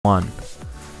1.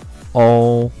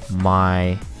 Oh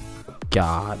my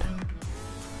god.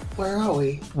 Where are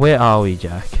we? Where are we,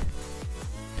 Jack?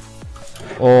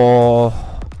 Oh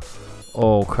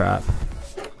crap.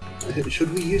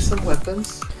 Should we use some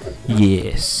weapons?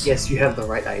 Yes. Yes, you have the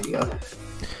right idea.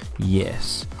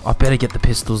 Yes. I better get the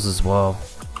pistols as well.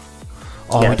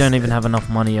 Oh, we Yes. don't even have enough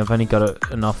money. I've only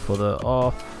got enough for the...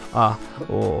 Oh,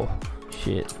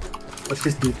 shit. Let's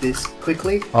just do this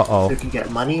quickly. Uh-oh. So we can get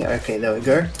money. Okay, there we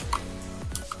go.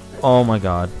 Oh my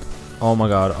god. Oh my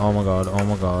god. Oh my god. Oh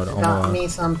my god. Oh my Got god. me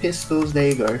some pistols. There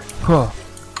you go. Huh.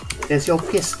 There's your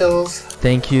pistols.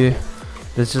 Thank you.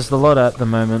 There's just a lot at the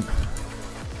moment.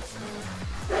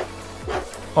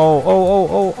 Oh.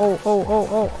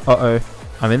 Uh-oh.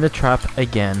 I'm in the trap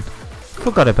again.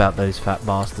 Forgot about those fat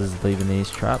bastards leaving these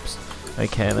traps.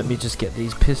 Okay, let me just get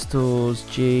these pistols.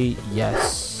 G,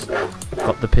 yes.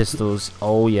 Got the pistols.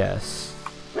 Oh, yes.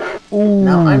 Ooh.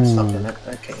 Now I'm stuck in it.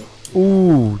 Okay.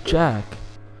 Ooh, Jack.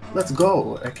 Let's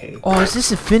go. Okay. Oh, is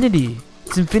this Infinity?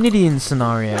 It's Infinity in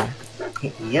scenario.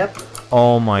 Yep.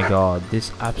 Oh my god,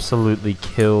 this absolutely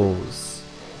kills.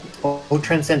 All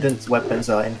Transcendence weapons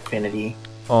are infinity.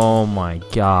 Oh my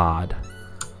god.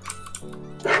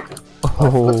 Let's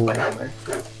Oh, buy ammo.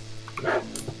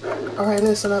 Alright,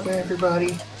 listen up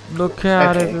everybody. look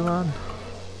out Okay. everyone.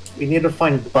 We need to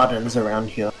find buttons around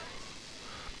here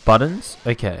Buttons?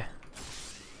 Okay.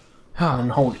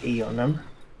 and hold E on them.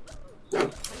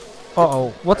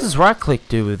 Uh-oh, what does right click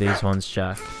do with these ones,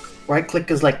 Jack? Right click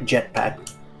is like jetpack.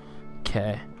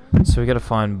 Okay, so we gotta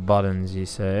find buttons, you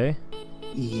say?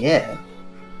 Yeah.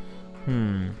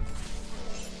 Hmm.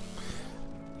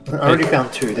 I already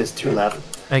found 2, there's 2 left.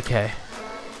 Okay,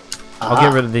 I'll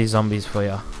get rid of these zombies for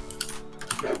you.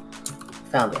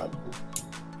 Found one.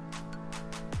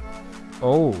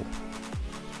 Oh.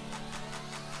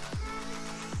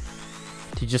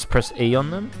 Do you just press E on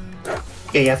them?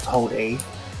 Yeah, you have to hold E.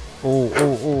 Oh.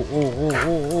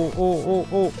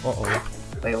 Uh-oh.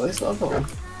 Wait, where's the other one?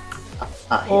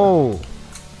 Here. Oh.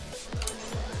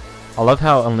 I love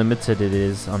how unlimited it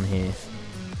is on here.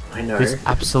 I know. This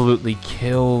absolutely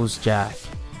kills, Jack.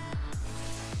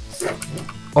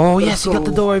 Oh yes, you got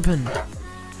the door open.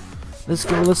 Let's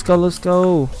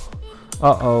go.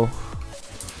 Uh-oh.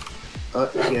 Oh,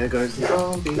 here goes the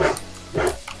zombies.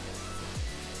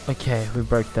 Okay, we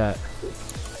broke that.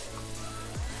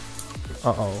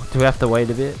 Uh-oh. Do we have to wait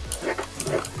a bit?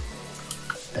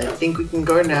 I think we can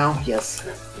go now. Yes,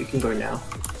 we can go now.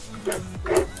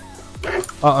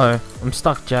 Uh-oh. I'm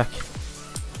stuck, Jack.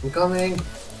 I'm coming.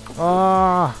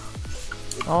 Ah!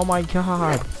 Oh my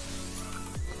god.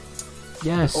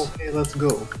 Yes. Okay, let's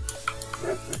go.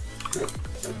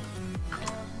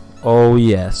 Oh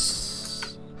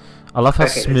yes. I love how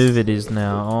Okay, smooth it is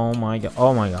now. Oh my god.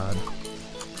 Oh my god.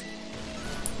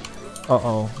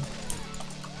 Uh-oh.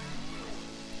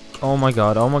 Oh my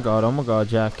god. Oh my god. Oh my god,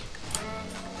 Jack.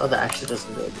 Oh, that actually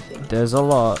doesn't do anything. There's a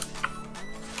lot.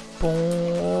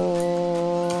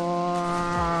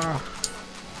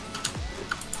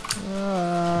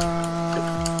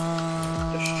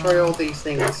 Destroy all these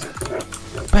things.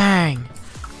 Bang!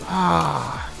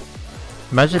 Ah!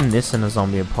 Imagine this in a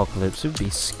zombie apocalypse. We'd be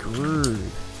screwed.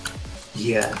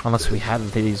 Yeah. Unless we had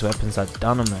these weapons that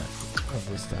done them of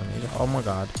this damage. Oh my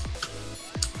god.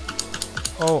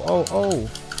 Oh.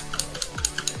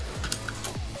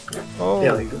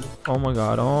 There we go. Oh my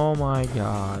god. Oh my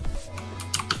god.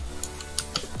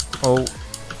 Oh.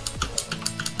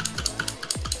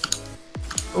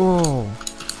 Oh.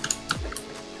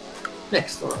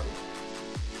 Next one.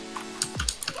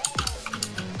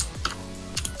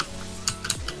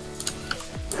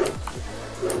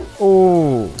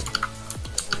 Oh.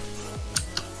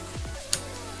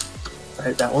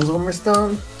 Alright, that one's almost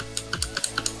done.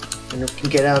 And we can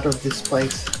get out of this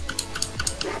place.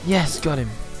 Yes, got him.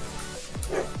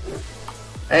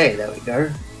 Hey, there we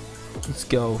go. Let's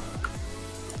go.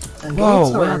 And Whoa,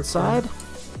 gates are we're open. outside?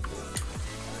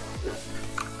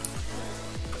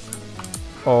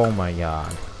 Oh my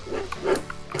god. I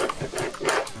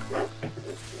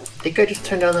think I just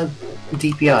turned on the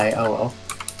DPI. Oh well.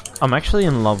 I'm actually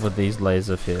in love with these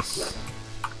laser fists.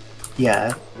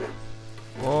 Yeah.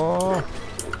 Oh.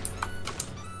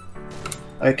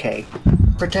 Okay.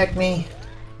 Protect me.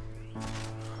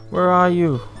 Where are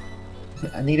you?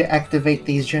 I need to activate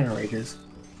these generators.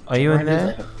 Are you in Where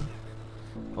there? is it?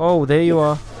 Oh, there you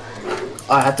are.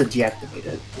 I have to deactivate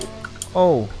it.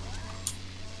 Oh.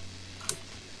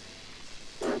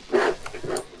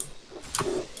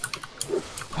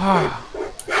 Ah.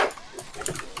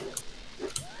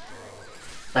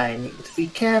 I need to be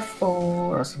careful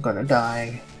or else I'm gonna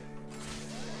die.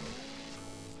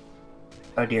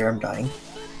 Oh dear, I'm dying.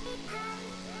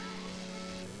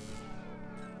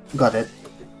 Got it.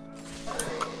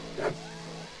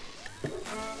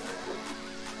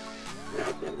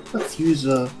 Let's use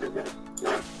a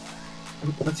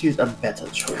better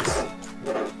choice.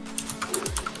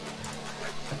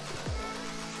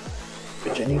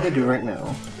 Which I need to do right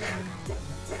now.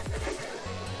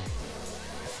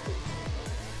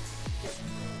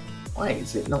 Why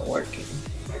is it not working?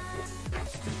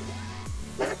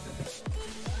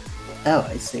 Oh,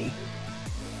 I see.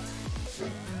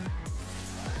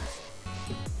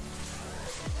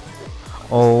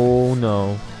 Oh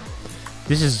no.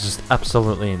 This is just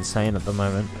absolutely insane at the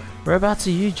moment. Whereabouts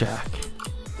are you, Jack?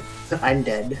 I'm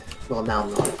dead. Well, now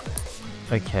I'm not.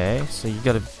 Okay, so you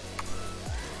gotta...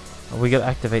 We gotta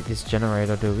activate this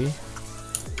generator, do we?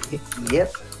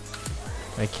 Yep.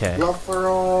 Okay. Love for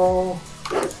all.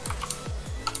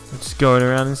 We're just going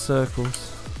around in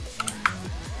circles.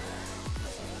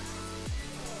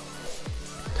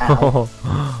 Ow.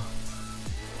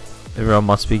 Everyone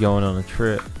must be going on a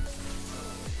trip.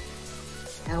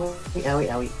 Owie, owie,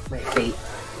 owie. My feet.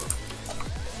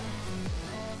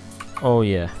 Oh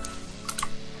yeah.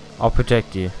 I'll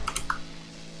protect you.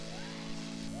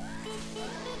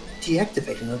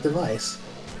 Deactivating the device.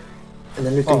 And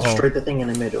then we can destroy the thing in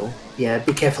the middle. Yeah,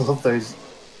 be careful of those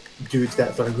dudes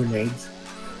that throw grenades.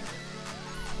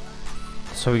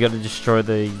 So we gotta destroy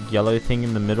the yellow thing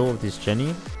in the middle of this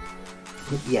Jenny?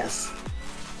 Yes.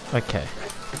 Okay.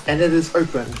 And it is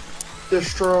open.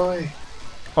 Destroy!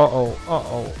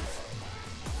 Uh-oh.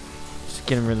 Just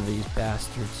getting rid of these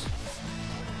bastards.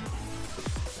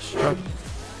 Struck.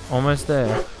 Almost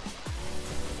there.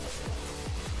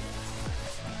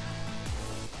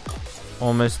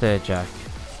 Almost there, Jack.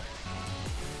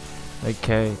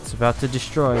 Okay, it's about to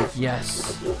destroy.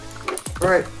 Yes.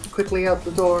 Alright, quickly out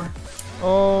the door.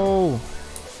 Oh.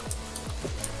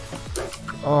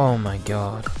 Oh my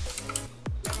god.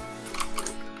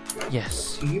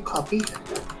 Yes. Do you copy?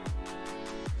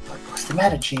 What's the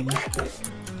matter, Gene?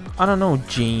 I don't know,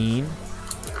 Gene.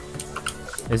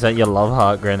 Is that your love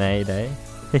heart grenade, eh?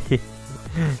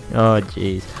 Oh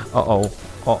jeez. Uh-oh.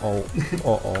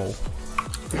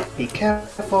 Be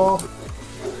careful.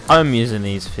 I'm using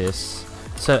these fists.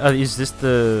 So is this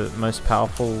the most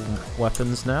powerful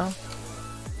weapons now?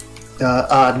 No.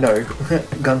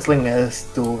 Gunslinger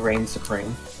still reigns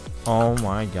supreme. Oh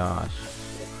my gosh.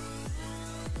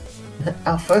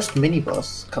 Our first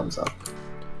mini-boss comes up.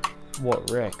 What,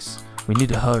 Rex? We need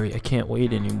to hurry, I can't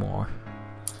wait anymore.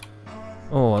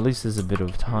 Oh, at least there's a bit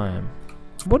of time.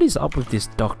 What is up with this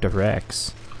Dr.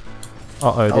 Rex?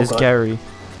 Uh-oh, there's God. Gary.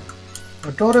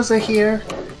 Our daughters are here.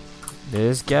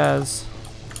 There's Gaz.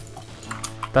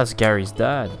 That's Gary's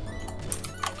dad.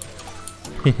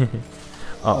 Uh-oh.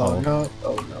 Oh no,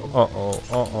 oh no.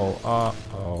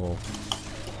 Uh-oh.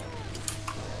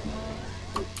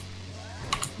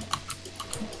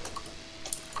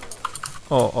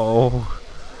 Uh-oh.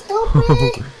 Help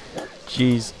me!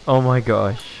 Jeez, oh my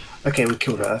gosh. Okay, we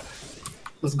killed her.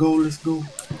 Let's go.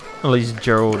 At least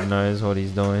Gerald knows what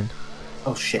he's doing.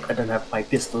 Oh shit, I don't have my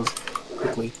pistols.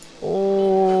 Quickly.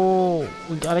 Oh,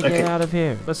 we gotta get out of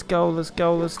here. Let's go.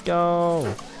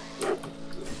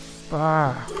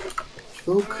 Ah.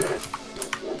 Look.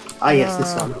 Ah yes,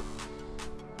 this one.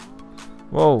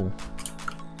 Whoa.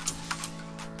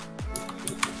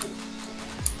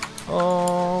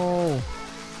 Oh.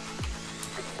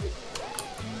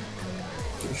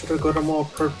 We should have got a more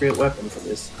appropriate weapon for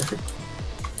this.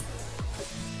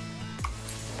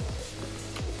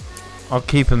 I'll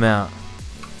keep him out.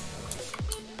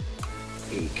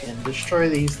 We can destroy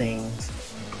these things.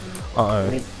 Uh-oh.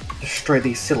 We destroy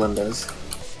these cylinders.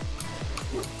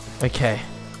 Okay.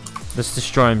 Let's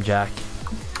destroy him, Jack.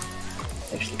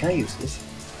 Actually, can I use this?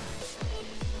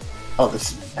 Oh,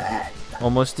 this is bad.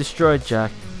 Almost destroyed,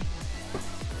 Jack.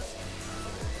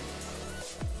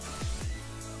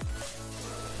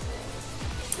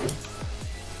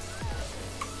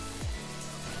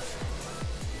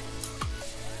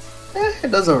 It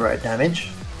does alright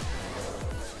damage.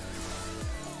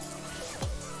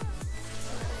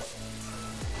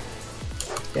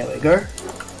 There we go.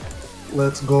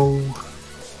 Let's go.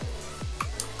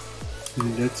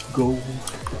 Let's go.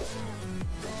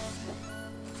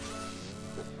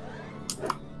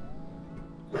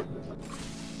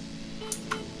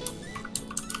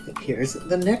 Here's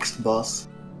the next boss.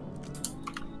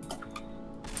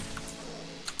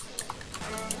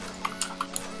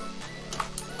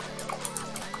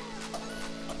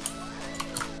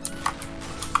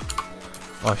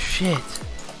 Oh shit.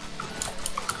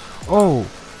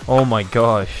 Oh my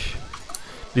gosh.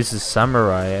 This is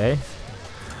samurai, eh?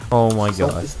 Oh my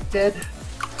Salt god. is dead.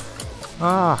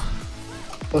 Ah.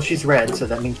 Well, she's red, so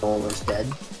that means you're almost dead.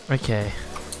 Okay.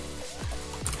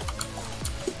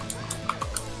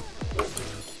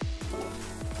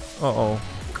 Uh-oh.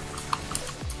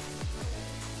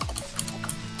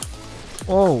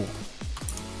 Oh!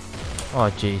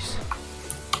 Oh, jeez.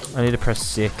 I need to press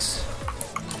 6.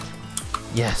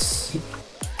 Yes!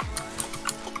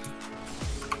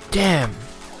 Damn!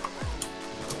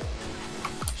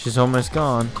 She's almost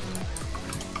gone.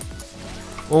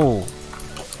 Oh!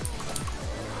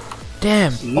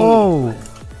 Damn! Jeez. Oh!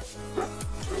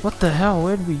 What the hell?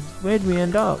 Where'd we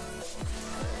end up?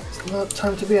 It's not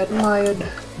time to be admired.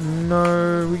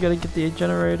 No, we gotta get the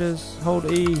generators.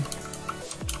 Hold E.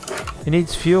 It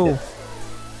needs fuel.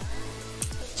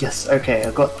 Yes, okay,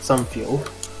 I got some fuel.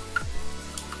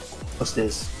 What's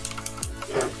this?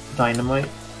 Dynamite?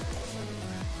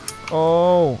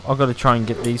 Oh, I gotta try and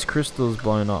get these crystals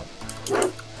blown up.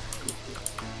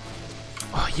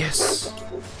 Oh, yes.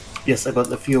 Yes, I got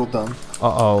the fuel done.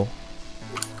 Uh-oh.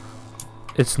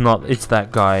 It's not, it's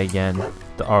that guy again.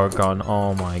 The Oregon.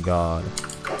 Oh my god.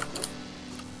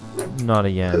 Not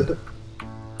again.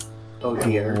 Oh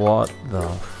dear. What the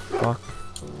fuck?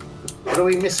 What are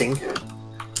we missing?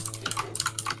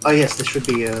 Oh yes, there should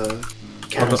be a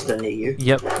canister near you.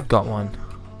 Yep, got one.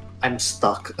 I'm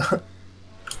stuck.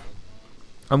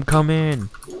 I'm coming.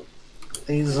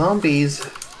 These zombies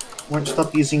won't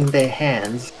stop using their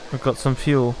hands. I've got some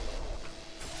fuel.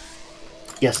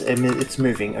 Yes, it's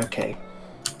moving, okay.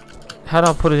 How'd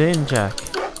I put it in, Jack?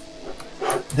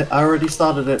 I already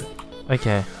started it.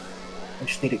 Okay. I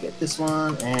just need to get this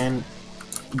one, and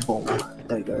boom.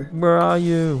 There we go. Where are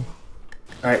you?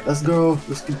 Alright, let's go.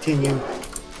 Let's continue.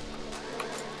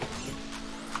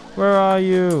 Where are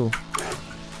you?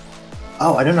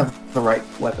 Oh, I don't have the right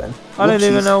weapon. I don't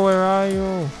even Whoopsies. know where are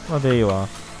you. Oh, there you are.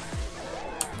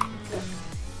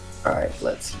 Alright,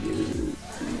 let's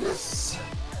use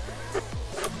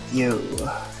you.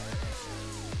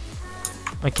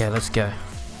 Okay, let's go.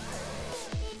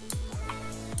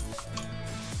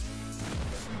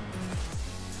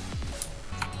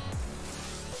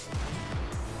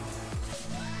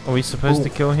 Are we supposed to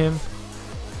kill him?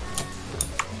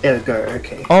 There we go,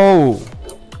 okay. Oh!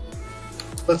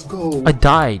 Let's go. I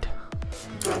died.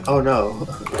 Oh no.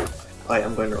 Oh, yeah,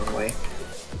 I'm going the wrong way.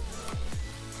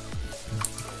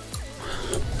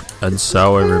 And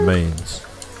Salway remains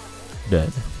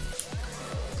dead.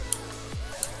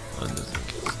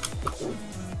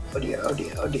 Oh dear, oh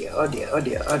dear, oh dear, oh dear, oh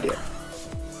dear, oh dear.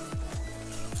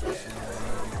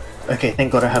 Okay,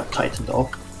 thank god I have Titan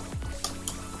Dog.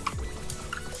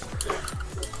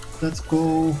 Let's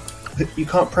go. You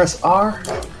can't press R?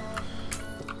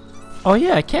 Oh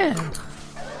yeah, I can.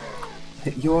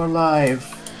 You're alive.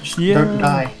 Just Yeah. don't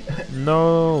die.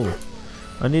 No.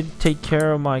 I need to take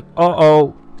care of my...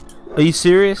 Uh-oh. Are you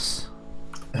serious?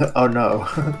 Oh no.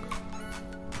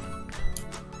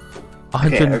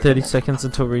 130 okay. seconds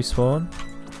until respawn?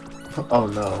 Oh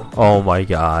no. Oh my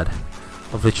god.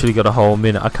 I've literally got a whole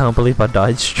minute. I can't believe I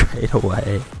died straight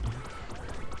away.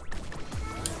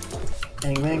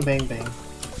 Bang, bang, bang, bang.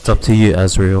 It's up to you,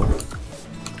 Asriel.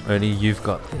 Only you've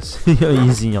got this. You're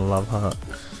using your love heart.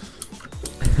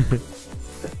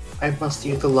 I must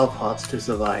use the love hearts to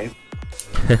survive.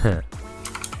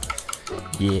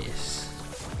 Yes.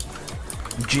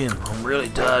 Jim, I'm really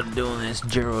tired of doing this.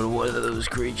 Gerald, what are those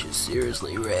creatures?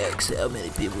 Seriously, Rex, how many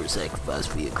people were sacrificed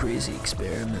for your crazy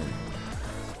experiment?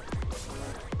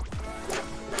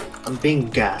 I'm being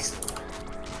gassed.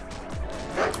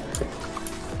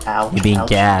 Ouch. You're being ouch.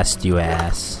 gassed, you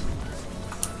ass.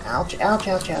 Ouch, ouch,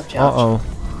 ouch, ouch, ouch. Uh-oh.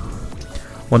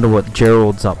 Wonder what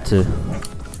Gerald's up to.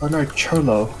 Oh no,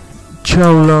 Cholo.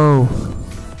 Cholo!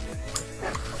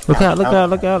 Look Ouch, out, look ouch. out,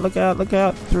 look out, look out, look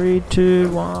out. 3, 2,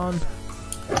 1.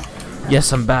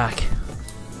 Yes, I'm back.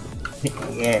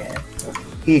 Yeah.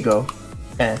 Here you go.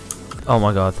 Eh. Oh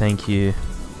my god, thank you.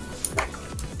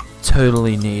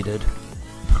 Totally needed.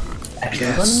 Actually,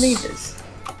 Yes. I'm gonna need this.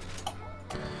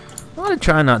 I'm gonna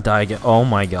try and not die again. Oh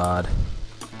my god.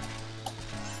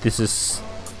 This is...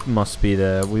 must be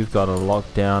there. We've got a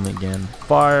lockdown again.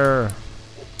 Fire!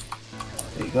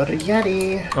 We got a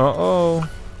Yeti. Uh-oh.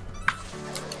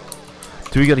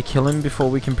 Do we gotta kill him before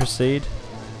we can proceed?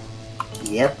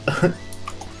 Yep.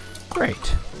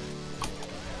 Great.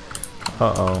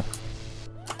 Uh-oh.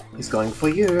 He's going for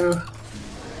you.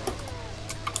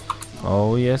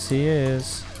 Oh, yes he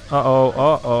is. Uh-oh,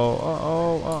 uh-oh,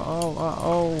 uh-oh, uh-oh,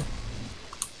 uh-oh.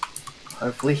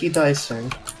 Hopefully he dies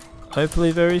soon.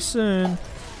 Hopefully very soon.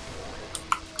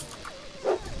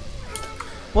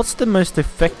 What's the most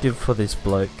effective for this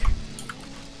bloke?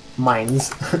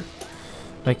 Mines.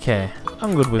 Okay,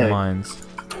 I'm good with Yeah. mines.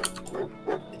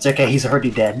 It's okay, he's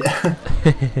already dead.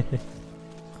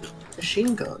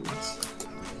 Machine guns.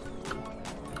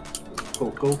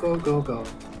 Go, go, go, go, go.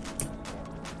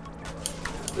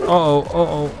 Uh-oh,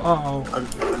 uh-oh, uh-oh.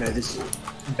 Oh no, there's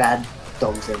bad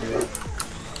dogs everywhere.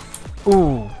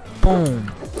 Ooh,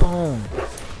 boom, boom.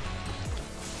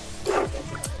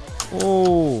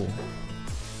 Ooh.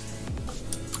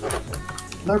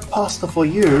 No pasta for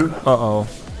you. Uh-oh.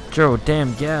 Gerald,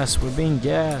 damn gas. We're being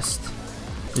gassed.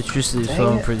 Electricity is Dang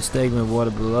flowing it. through the stagnant water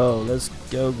below. Let's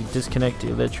go disconnect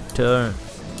the electric turn.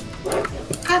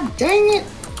 God dang it!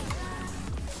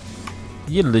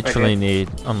 You literally Okay. need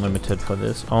unlimited for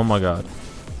this. Oh my god.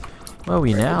 Where are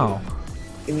we now?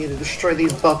 You need to destroy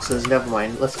these boxes. Never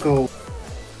mind. Let's go.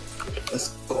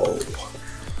 Let's go.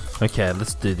 Okay,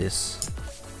 let's do this.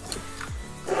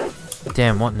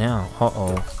 Damn, what now?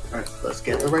 Uh-oh. Alright, let's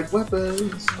get the right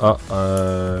weapons.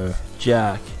 Uh-oh.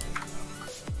 Jack.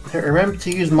 Hey, remember to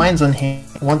use mines on him.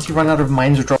 Once you run out of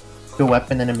mines, drop your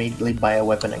weapon and immediately buy a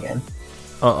weapon again.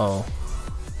 Uh-oh.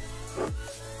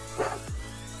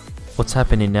 What's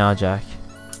happening now, Jack?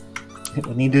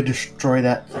 We need to destroy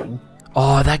that thing.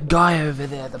 Oh, that guy over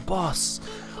there, the boss.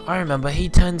 I remember, he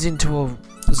turns into a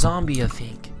zombie, I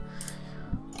think.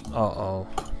 Uh-oh.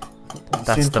 We'll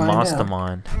That's soon the find out.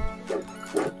 mastermind.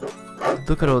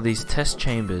 Look at all these test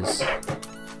chambers.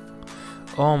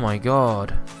 Oh my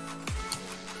god.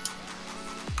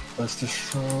 Let's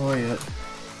destroy it.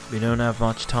 We don't have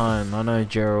much time, I know,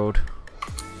 Gerald.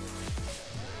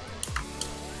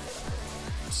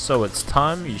 So it's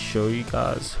time to show you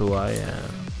guys who I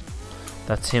am.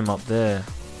 That's him up there.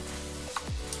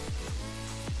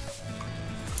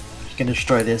 You can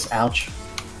destroy this. Ouch.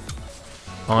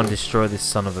 I'm gonna destroy this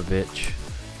son of a bitch.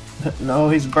 No,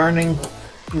 he's burning.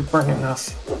 He's burning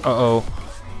us. Uh-oh.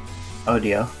 Oh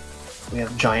dear. We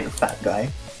have giant fat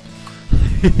guy.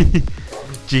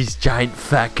 Jeez, giant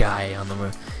fat guy on the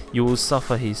roof. You will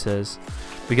suffer, he says.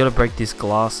 We gotta break this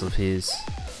glass of his.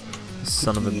 This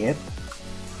son of a... Yep.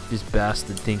 This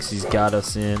bastard thinks he's got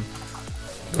us in.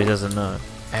 But he doesn't know.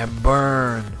 And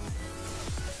burn!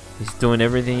 He's doing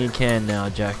everything he can now,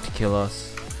 Jack, to kill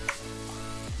us.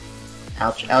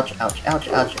 Ouch, ouch, ouch, ouch,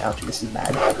 ouch, ouch. This is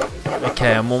bad.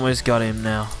 Okay, I'm almost got him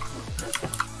now.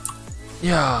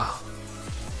 Yeah.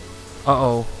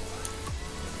 Uh-oh.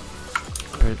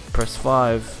 Press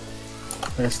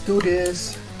 5. Let's do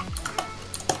this.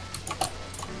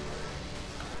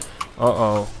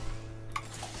 Uh-oh.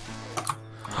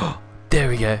 There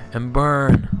we go. And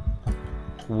burn.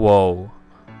 Whoa.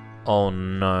 Oh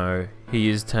no. He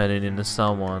is turning into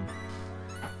someone.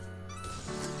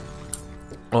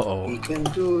 Uh-oh. We can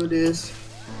do this.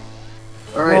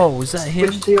 Alright. Whoa, was that him?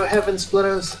 Switch to your heaven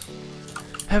splitters.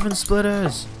 Heaven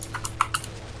splitters.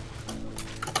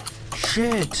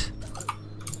 Shit.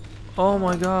 Oh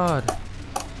my god.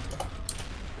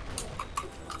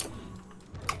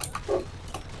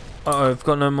 Uh-oh, I've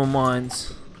got no more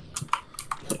mines.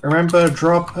 Remember,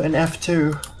 drop an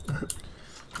F2.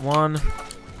 1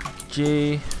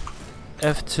 G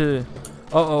F2.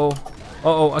 Uh-oh.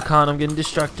 Uh-oh, I can't, I'm getting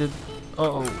distracted.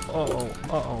 Uh-oh, uh-oh,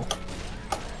 uh-oh.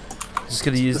 Just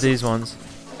gonna use these ones.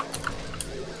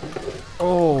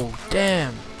 Oh,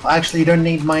 damn. Actually, you don't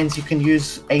need mines, you can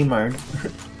use A mode.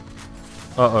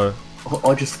 Uh-oh.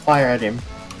 Or just fire at him.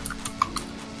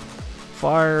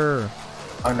 Fire.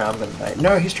 Oh no, I'm gonna die.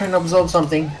 No, he's trying to absorb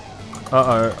something.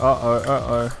 Uh-oh, uh-oh,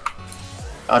 uh-oh.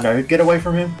 Oh no, get away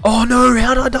from him. Oh no,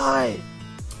 how'd I die?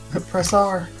 Press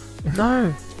R.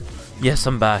 No. Yes,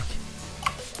 I'm back.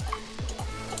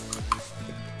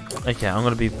 Okay, I'm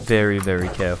gonna be very, very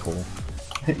careful.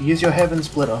 Use your heaven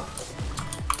splitter.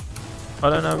 I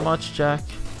don't know much, Jack.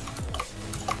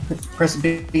 Press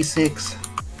B6.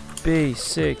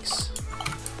 B6.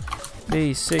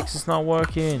 B6, it's not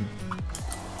working.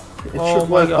 It Oh should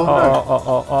my work. god.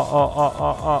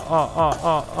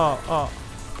 Oh,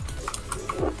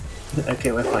 no.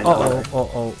 Okay, we're fine.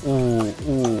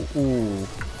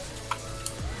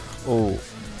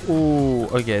 Ooh.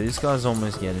 Okay, this guy's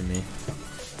almost getting me.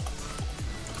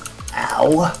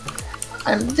 Ow.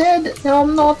 I'm dead. No,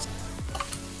 I'm not.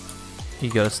 You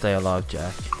gotta stay alive,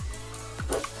 Jack.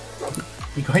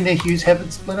 You going to use heaven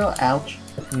splitter? Ouch.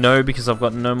 No, because I've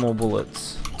got no more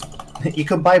bullets. You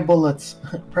could buy bullets.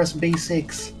 Press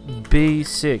B6.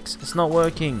 B6. It's not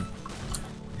working.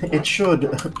 It should.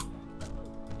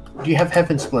 Do you have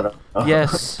heaven splitter? Oh.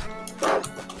 Yes.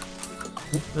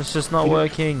 It's just not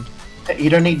working. You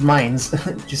don't need mines.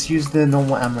 Just use the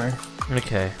normal ammo.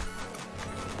 Okay.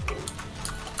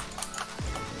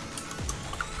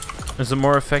 Is it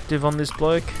more effective on this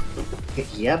bloke?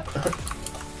 Yep.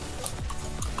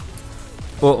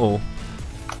 Uh-oh.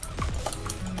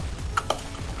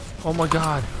 Oh my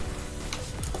god.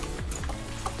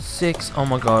 6. Oh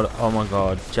my god. Oh my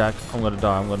god. Jack, I'm gonna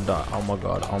die. I'm gonna die. Oh my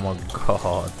god. Oh my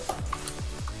god.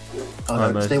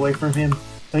 Oh no, stay away from him.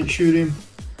 Don't shoot him.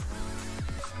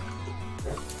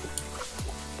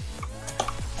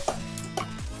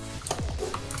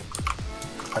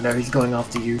 I know he's going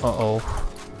after you. Uh-oh.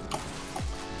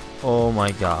 Oh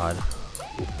my god.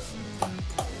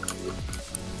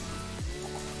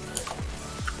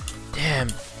 Damn.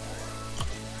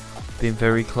 Been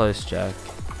very close, Jack.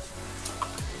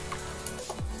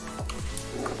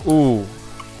 Ooh.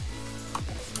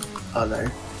 Oh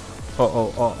no.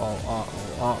 Uh-oh, uh-oh, uh-oh,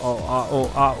 uh-oh, uh-oh,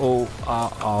 uh-oh,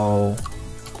 uh-oh.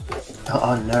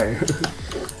 Oh no.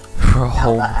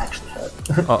 Bro. That actually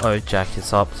hurt. Uh-oh, Jack,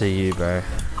 it's up to you, bro.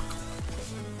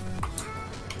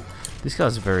 This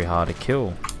guy's very hard to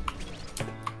kill.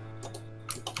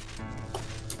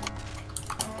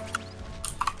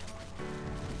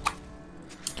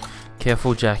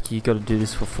 Careful, Jack, you gotta do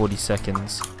this for 40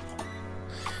 seconds.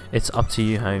 It's up to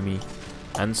you, homie.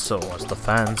 And so as the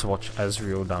fans watch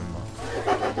Asriel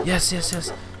Dunma. Yes, yes,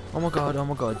 yes. Oh my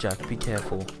god, Jack, be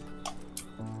careful.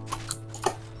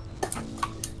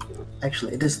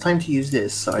 Actually, it is time to use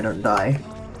this so I don't die.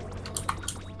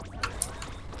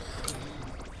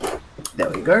 There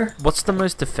we go. What's the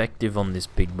most effective on this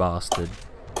big bastard?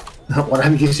 What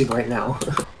I'm using right now.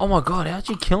 Oh my god, how'd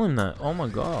you kill him though? Oh my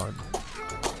god.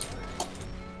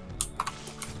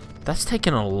 That's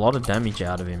taken a lot of damage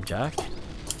out of him, Jack.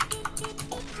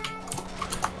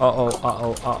 Uh-oh,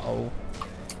 uh-oh, uh-oh.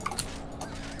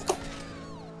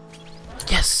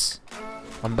 Yes!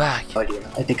 I'm back. Oh dear,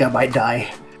 I think I might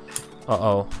die.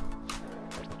 Uh-oh.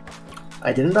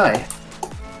 I didn't die.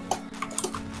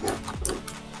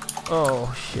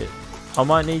 Oh, shit. I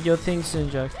might need your thing soon,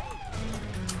 Jack.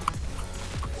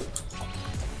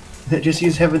 Just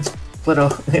use Heaven's Splitter.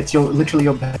 It's literally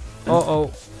your back.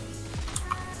 Uh-oh.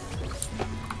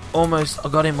 Almost. I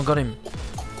got him, I got him.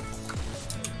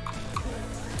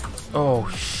 Oh,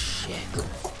 shit.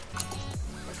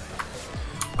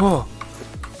 Oh.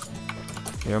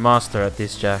 You're a master at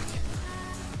this, Jack.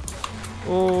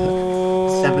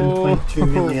 Oh.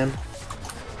 7.2 million.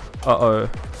 Uh-oh.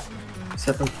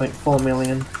 7.4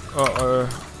 million. Uh-oh.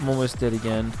 I'm almost dead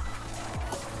again.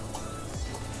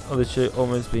 I've literally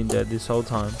almost been dead this whole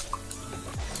time.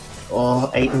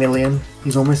 Oh, 8 million.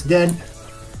 He's almost dead.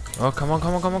 Oh, come on,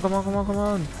 come on, come on, come on, come on, come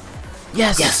on.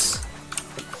 Yes! Yes!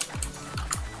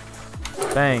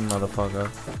 Bang, motherfucker.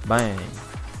 Bang.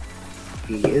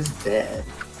 He is dead.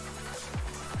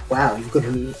 Wow, you've got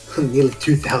nearly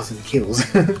 2,000 kills.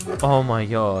 Oh my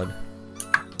god.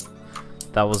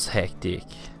 That was hectic.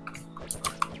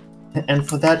 And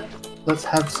for that, let's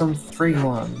have some free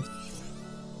ones.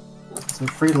 Some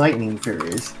free lightning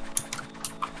furies.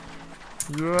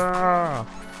 Yeah.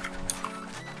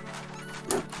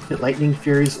 Lightning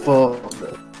furies for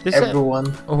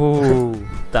everyone. Oh,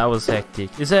 that was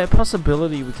hectic. Is there a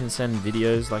possibility we can send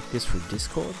videos like this through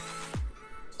Discord?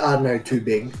 No, too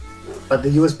big. But the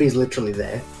USB is literally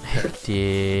there.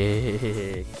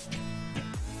 Hectic.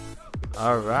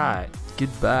 Alright.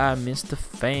 Goodbye, Mr.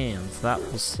 Fans. That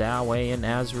was Salway and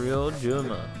Asriel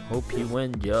Juma. Hope you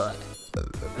enjoyed.